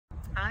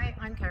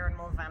I'm Karen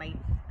Mulvaney,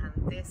 and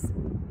this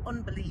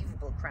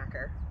unbelievable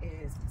cracker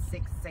is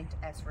 6 St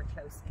Esra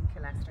Close in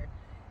Killester.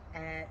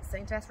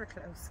 St Esra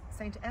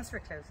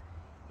Close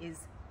is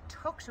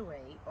tucked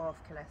away off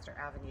Killester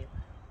Avenue.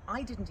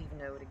 I didn't even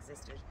know it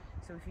existed.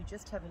 So if you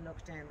just have a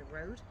look down the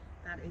road,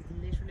 that is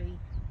literally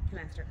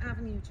Killester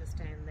Avenue just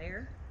down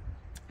there.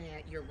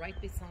 You're right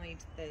beside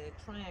the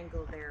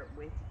triangle there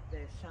with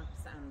the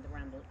shops and the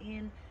Ramble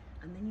Inn,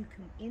 and then you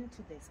come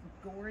into this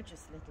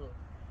gorgeous little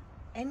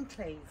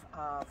enclave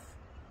of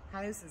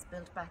houses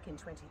built back in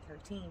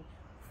 2013,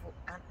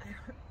 and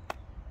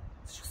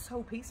it's just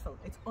so peaceful.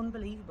 It's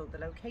unbelievable. The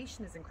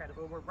location is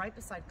incredible. We're right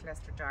beside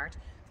Killester Dart,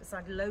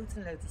 beside loads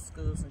and loads of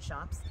schools and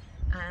shops,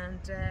 and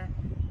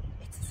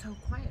it's so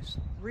quiet,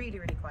 really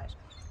quiet.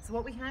 So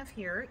what we have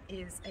here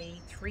is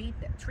a three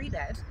bed,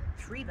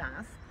 3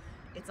 bath.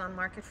 It's on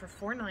market for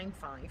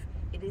 $495.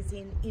 It is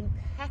in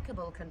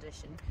impeccable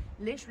condition.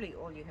 Literally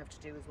all you have to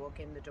do is walk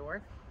in the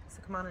door.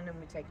 So come on in and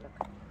we take a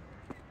look.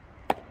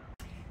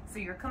 So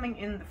you're coming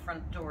in the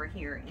front door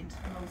here into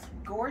the most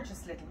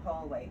gorgeous little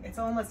hallway. It's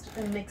almost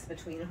a mix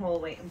between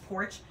hallway and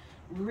porch.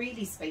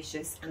 Really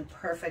spacious and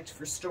perfect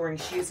for storing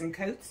shoes and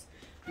coats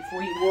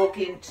before you walk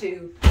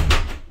into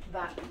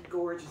that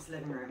gorgeous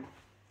living room.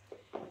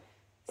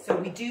 So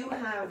we do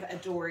have a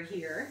door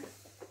here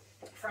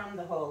from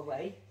the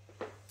hallway,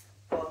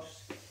 but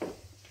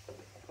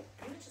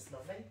it's just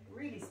lovely,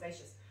 really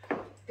spacious.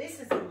 This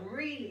is a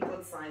really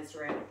good sized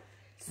room.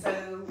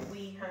 So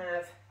we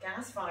have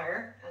gas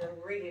fire and a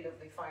really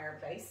lovely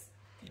fireplace.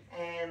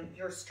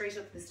 You're straight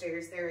up the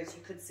stairs there, as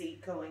you could see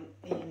going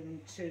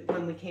into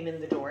when we came in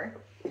the door.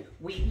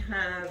 We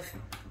have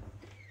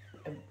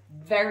a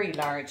very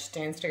large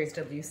downstairs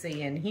WC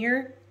in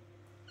here.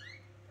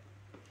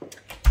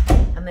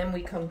 And then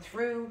we come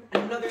through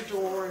another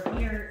door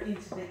here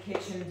into the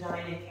kitchen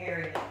dining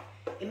area.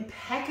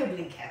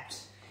 Impeccably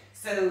kept.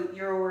 So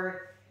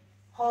your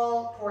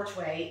hall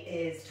porchway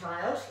is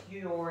tiled,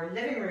 your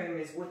living room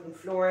is wooden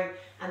flooring,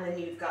 and then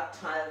you've got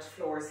tiled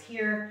floors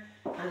here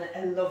and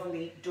a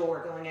lovely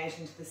door going out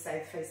into the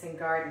south facing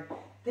garden.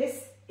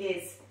 This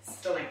is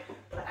stunning,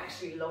 but I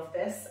actually love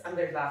this, and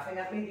they're laughing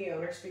at me, the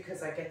owners,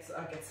 because I get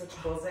such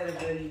a buzz out of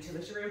the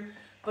utility room.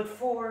 But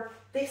for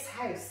this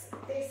house,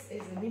 this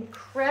is an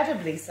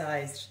incredibly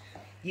sized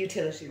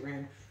utility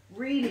room.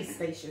 Really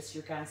spacious.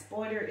 Your gas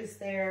boiler is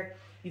there.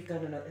 You've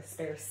got another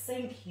spare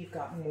sink. You've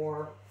got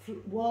more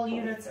floor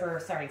units,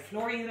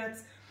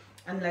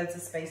 and loads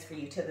of space for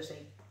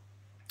utility.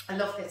 I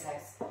love this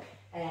house.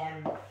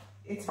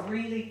 It's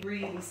really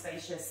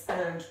spacious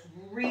and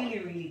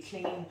really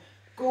clean.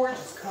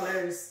 Gorgeous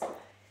colours.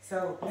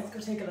 So let's go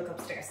take a look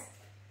upstairs.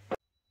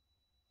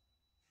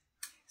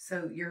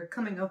 So you're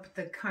coming up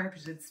the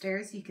carpeted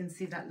stairs. You can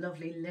see that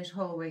lovely lit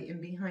hallway in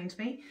behind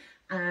me.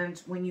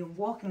 And when you're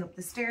walking up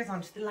the stairs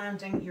onto the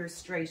landing, you're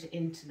straight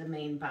into the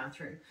main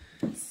bathroom.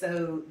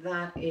 So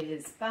that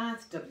is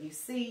bath,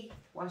 WC,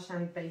 wash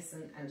hand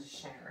basin and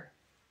shower.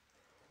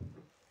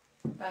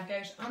 Back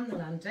out on the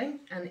landing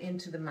and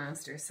into the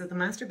master. So the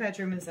master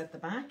bedroom is at the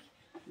back.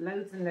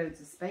 Loads and loads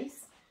of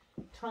space.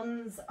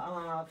 Tons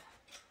of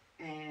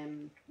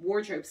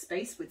wardrobe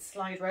space with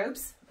slide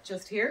robes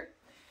just here.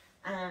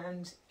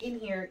 And in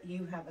here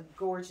you have a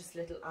gorgeous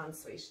little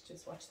ensuite.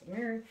 Just watch the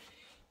mirror.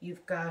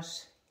 You've got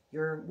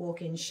your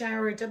walk-in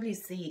shower,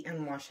 WC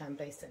and wash hand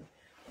basin.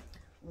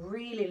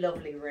 Really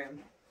lovely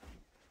room.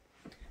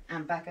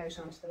 And back out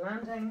onto the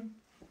landing.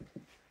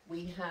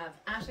 We have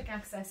attic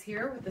access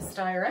here with the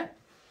styra.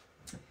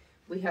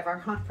 We have our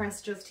hot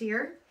press just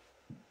here.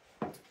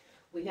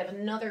 We have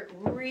another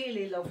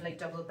really lovely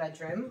double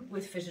bedroom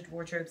with fitted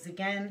wardrobes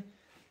again,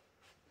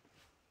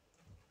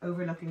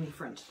 overlooking the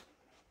front.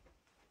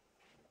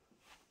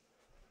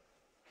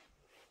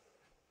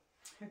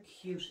 How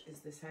cute is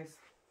this house?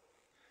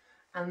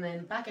 And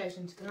then back out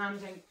into the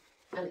landing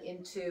and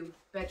into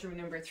bedroom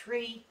number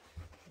 3,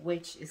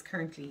 which is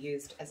currently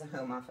used as a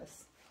home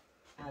office,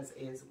 as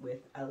is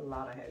with a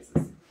lot of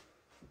houses.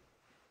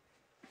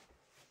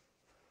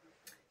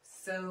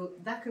 So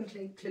that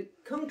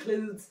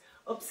concludes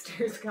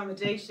upstairs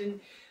accommodation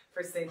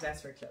for St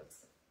Esra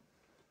Close.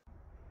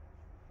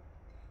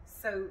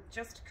 So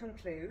just to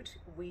conclude,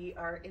 we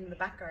are in the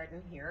back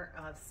garden here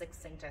of 6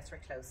 St Esra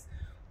Close.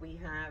 We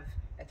have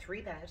a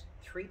 3 bed,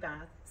 3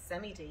 bath,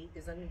 semi-D.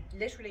 There's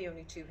literally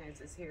only 2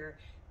 houses here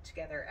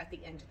together at the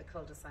end of the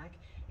cul-de-sac.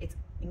 It's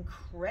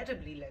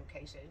incredibly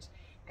located.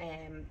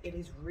 It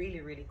is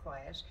really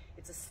quiet.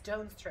 It's a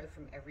stone's throw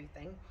from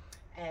everything.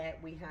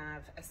 We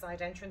have a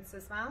side entrance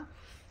as well,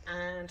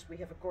 and we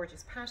have a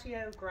gorgeous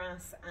patio,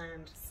 grass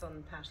and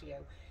sun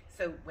patio.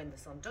 So when the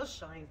sun does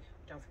shine,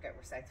 don't forget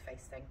we're south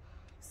facing.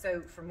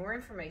 So for more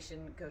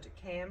information, go to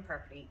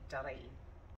kmproperty.ie.